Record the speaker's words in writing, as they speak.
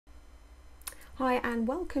Hi and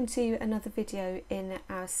welcome to another video in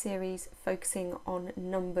our series focusing on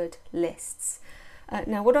numbered lists.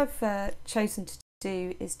 Now what I've chosen to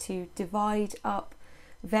do is to divide up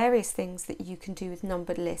various things that you can do with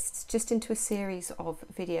numbered lists just into a series of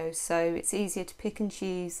videos, so it's easier to pick and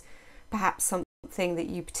choose perhaps something that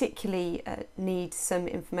you particularly need some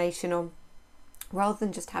information on, rather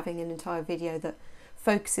than just having an entire video that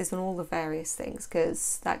focuses on all the various things,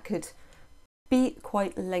 because that could be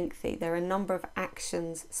quite lengthy. There are a number of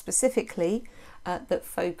actions specifically that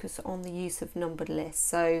focus on the use of numbered lists,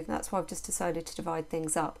 so that's why I've just decided to divide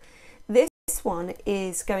things up. This one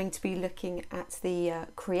is going to be looking at the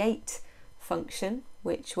create function,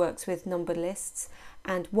 which works with numbered lists,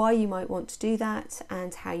 and why you might want to do that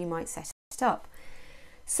and how you might set it up.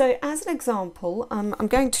 So as an example, I'm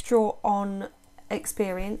going to draw on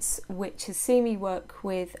experience which has seen me work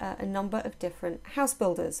with a number of different house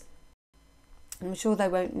builders. I'm sure they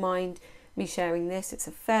won't mind me sharing this. It's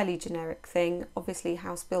a fairly generic thing. Obviously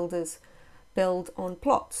house builders build on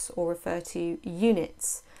plots or refer to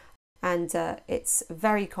units, and it's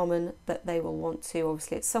very common that they will want to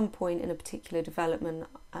obviously at some point in a particular development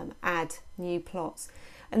add new plots,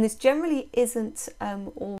 and this generally isn't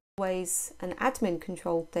always an admin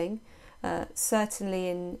controlled thing. Certainly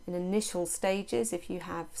in initial stages, if you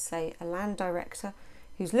have say a land director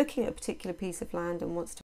who's looking at a particular piece of land and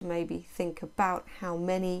wants to maybe think about how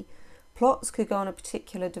many plots could go on a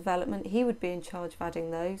particular development, he would be in charge of adding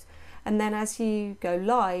those. And then as you go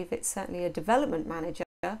live, it's certainly a development manager,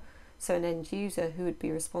 so an end user, who would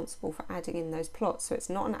be responsible for adding in those plots. So it's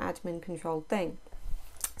not an admin controlled thing.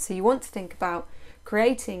 So you want to think about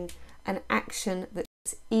creating an action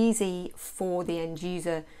that's easy for the end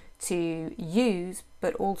user to use,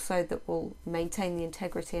 but also that will maintain the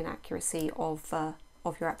integrity and accuracy of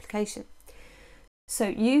your application. So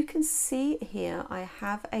you can see here I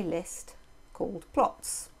have a list called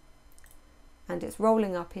plots, and it's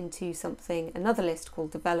rolling up into another list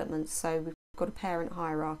called developments, so we've got a parent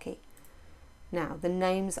hierarchy. Now the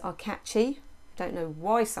names are catchy. I don't know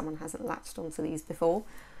why someone hasn't latched onto these before.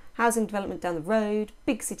 Housing development down the road,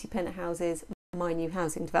 big city penthouses, my new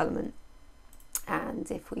housing development. And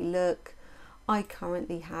if we look, I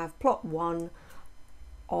currently have plot 1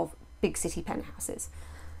 of big city penthouses.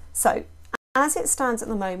 So as it stands at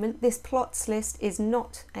the moment, this plots list is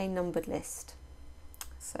not a numbered list.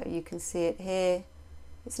 So you can see it here.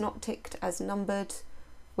 It's not ticked as numbered,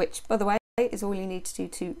 which, by the way, is all you need to do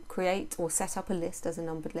to create or set up a list as a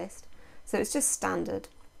numbered list. So it's just standard.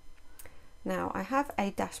 Now I have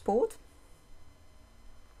a dashboard,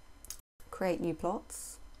 create new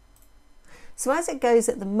plots. So as it goes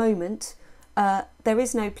at the moment, there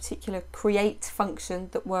is no particular create function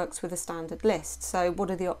that works with a standard list. So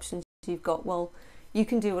what are the options you've got? Well, you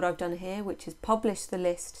can do what I've done here, which is publish the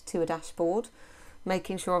list to a dashboard,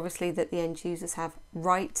 making sure obviously that the end users have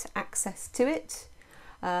right access to it.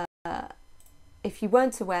 If you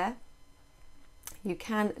weren't aware, you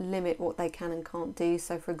can limit what they can and can't do.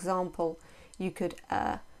 So for example, you could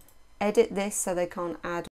edit this so they can't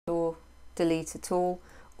add or delete at all,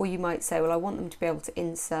 or you might say, well, I want them to be able to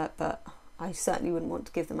insert, but I certainly wouldn't want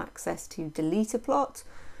to give them access to delete a plot.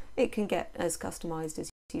 It can get as customized as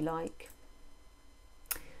you like.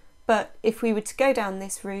 But if we were to go down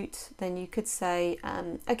this route, then you could say,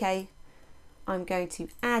 okay, I'm going to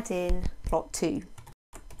add in plot 2.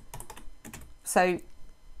 So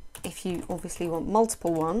if you obviously want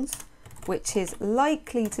multiple ones, which is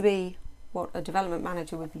likely to be what a development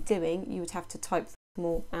manager would be doing, you would have to type them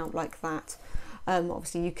all out like that.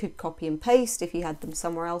 Obviously you could copy and paste if you had them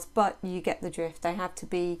somewhere else, but you get the drift. They have to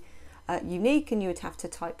be unique, and you would have to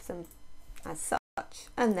type them as such,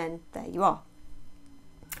 and then there you are.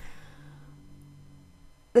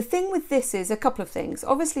 The thing with this is a couple of things.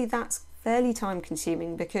 Obviously that's fairly time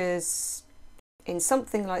consuming, because in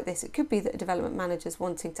something like this it could be that a development manager is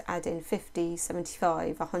wanting to add in 50,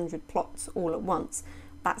 75, 100 plots all at once.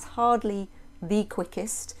 That's hardly the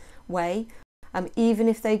quickest way. Even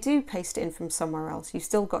if they do paste it in from somewhere else, you've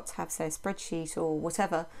still got to have, say, a spreadsheet or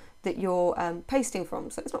whatever that you're pasting from,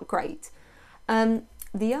 so it's not great.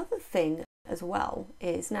 The other thing as well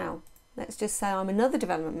is, now let's just say I'm another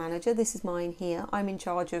development manager. This is mine here. I'm in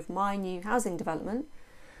charge of my new housing development.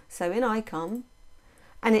 So in I come,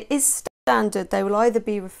 and it is standard, they will either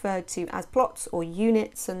be referred to as plots or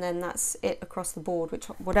units, and then that's it across the board,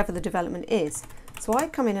 whatever the development is. So I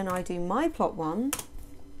come in and I do my plot 1.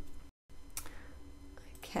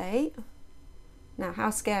 Okay, now how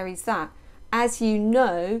scary is that? As you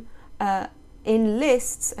know, in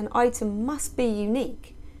lists, an item must be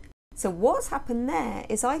unique. So what's happened there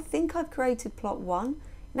is I think I've created plot 1.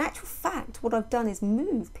 In actual fact, what I've done is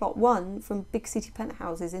move plot 1 from big city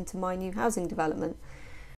penthouses into my new housing development.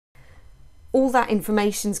 All that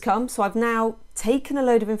information's come, so I've now taken a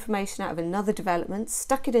load of information out of another development,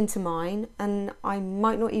 stuck it into mine, and I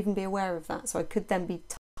might not even be aware of that, so I could then be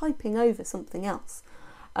typing over something else.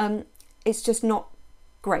 It's just not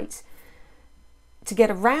great. To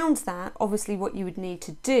get around that, obviously what you would need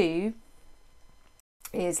to do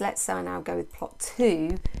is, let's say I now go with plot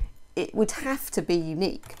 2, it would have to be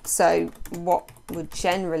unique. So what would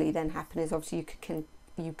generally then happen is, obviously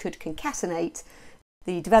you could concatenate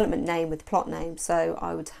the development name with the plot name. So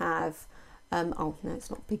I would have, oh no, it's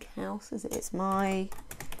not big house, is it? It's my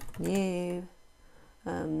new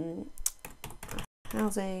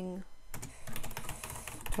housing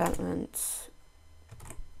development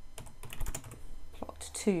plot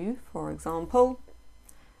 2, for example.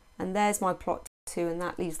 And there's my plot 2, and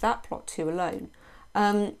that leaves that plot 2 alone.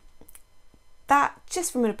 That,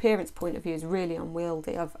 just from an appearance point of view, is really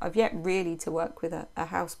unwieldy. I've yet really to work with a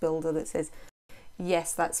house builder that says,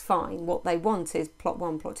 yes, that's fine. What they want is plot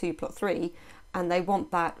 1, plot 2, plot 3, and they want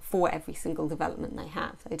that for every single development they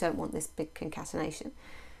have. They don't want this big concatenation.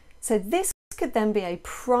 So this could then be a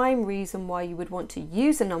prime reason why you would want to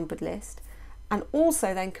use a numbered list, and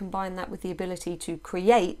also then combine that with the ability to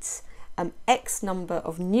create X number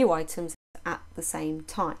of new items at the same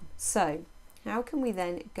time. So how can we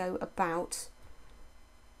then go about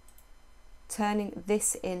turning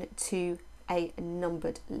this into a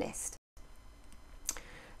numbered list?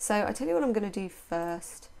 So I tell you what I'm going to do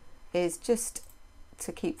first is, just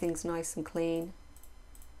to keep things nice and clean,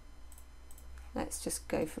 let's just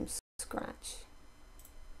go from scratch.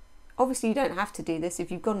 Obviously you don't have to do this.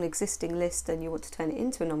 If you've got an existing list and you want to turn it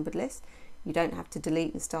into a numbered list, you don't have to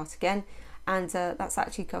delete and start again, and that's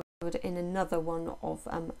actually covered in another one of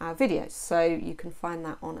our videos, so you can find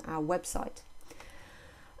that on our website.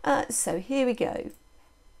 So here we go.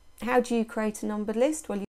 How do you create a numbered list?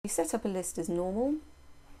 Well, you set up a list as normal,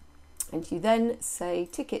 and you then say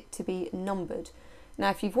tick it to be numbered. Now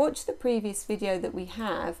if you've watched the previous video that we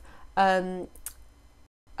have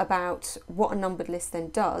about what a numbered list then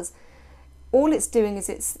does, all it's doing is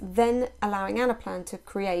it's then allowing Anaplan to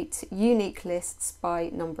create unique lists by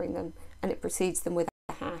numbering them, and it precedes them with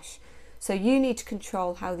a hash. So you need to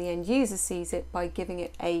control how the end user sees it by giving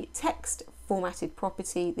it a text formatted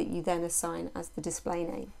property that you then assign as the display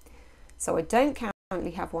name. So I don't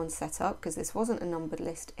currently have one set up because this wasn't a numbered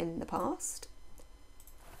list in the past.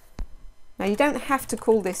 Now you don't have to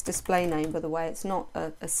call this display name, by the way. It's not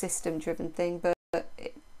a system driven thing, but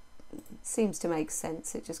it seems to make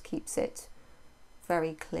sense. It just keeps it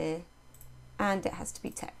very clear, and it has to be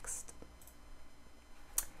text.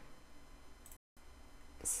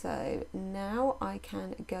 So now I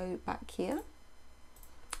can go back here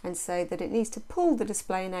and say that it needs to pull the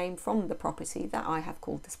display name from the property that I have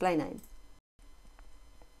called display name.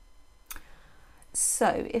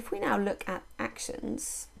 So if we now look at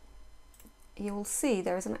actions, you will see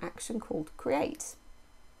there is an action called create.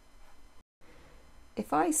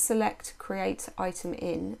 If I select create item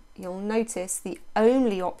in, you'll notice the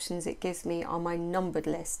only options it gives me are my numbered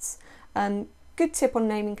lists. Good tip on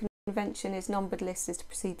naming convention is numbered lists is to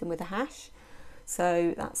precede them with a hash.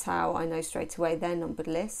 So that's how I know straight away they're numbered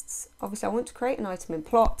lists. Obviously I want to create an item in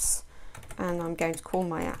plots, and I'm going to call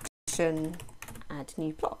my action add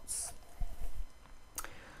new plots.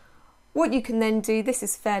 What you can then do, this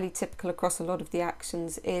is fairly typical across a lot of the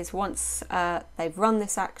actions, is once they've run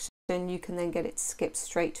this action, you can then get it to skip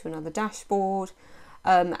straight to another dashboard,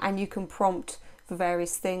 and you can prompt for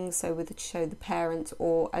various things, so whether to show the parent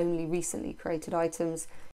or only recently created items.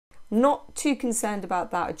 Not too concerned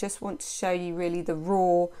about that. I just want to show you really the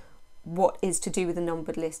raw, what is to do with the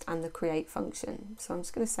numbered list and the create function. So I'm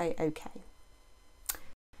just going to say OK.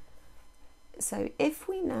 So if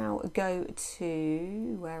we now go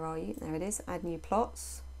to, where are you? There it is, add new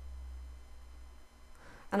plots.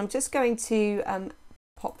 And I'm just going to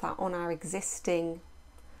pop that on our existing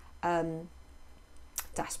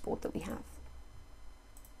dashboard that we have.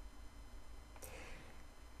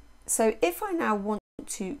 So if I now want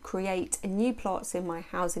to create a new plots in my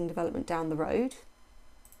housing development down the road,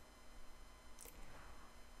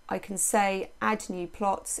 I can say add new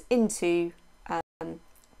plots into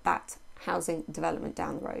that housing development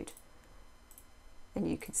down the road, and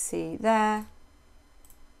you can see there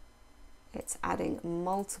it's adding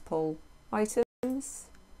multiple items, and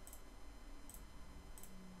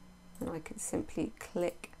I can simply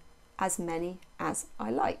click as many as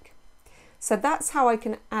I like. So that's how I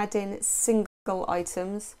can add in single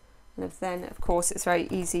items, and then of course it's very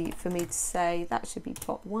easy for me to say that should be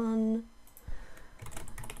plot 1,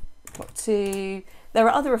 plot 2. There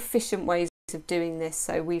are other efficient ways of doing this,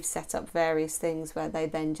 so we've set up various things where they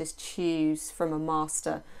then just choose from a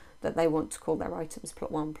master that they want to call their items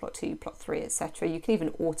plot 1, plot 2, plot 3, etc. You can even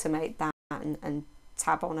automate that and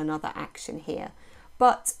tab on another action here,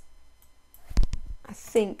 but I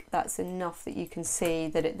think that's enough that you can see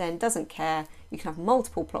that it then doesn't care. You can have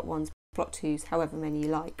multiple plot 1s, plot 2s, however many you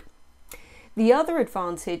like. The other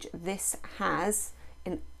advantage this has,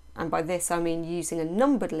 and by this I mean using a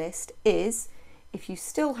numbered list, is if you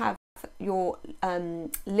still have your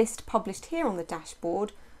list published here on the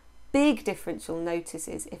dashboard, big difference you'll notice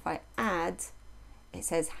is if I add, it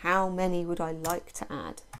says how many would I like to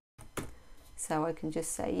add. So I can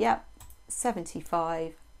just say, yep,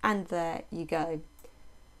 75, and there you go.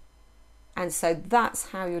 And so that's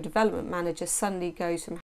how your development manager suddenly goes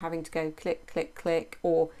from having to go click, click, click,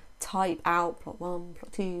 or type out plot 1,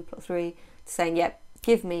 plot 2, plot 3, to saying, yep,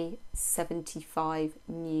 give me 75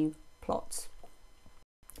 new plots.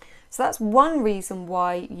 So that's one reason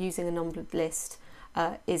why using a numbered list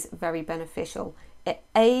is very beneficial. It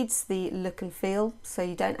aids the look and feel, so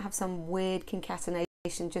you don't have some weird concatenation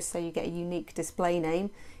just so you get a unique display name.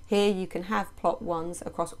 Here you can have plot 1s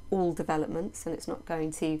across all developments and it's not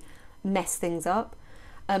going to mess things up.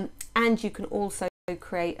 And you can also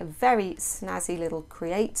create a very snazzy little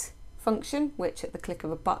create function, which at the click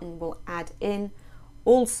of a button will add in.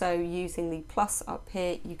 Also, using the plus up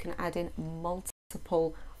here, you can add in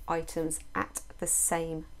multiple items at the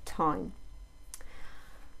same time.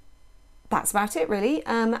 That's about it really.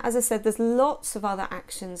 As I said, there's lots of other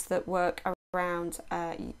actions that work around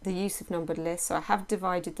the use of numbered lists, so I have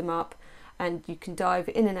divided them up and you can dive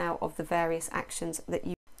in and out of the various actions that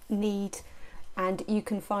you need, and you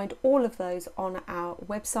can find all of those on our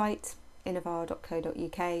website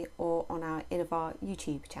innovar.co.uk or on our Innovar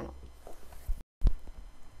YouTube channel.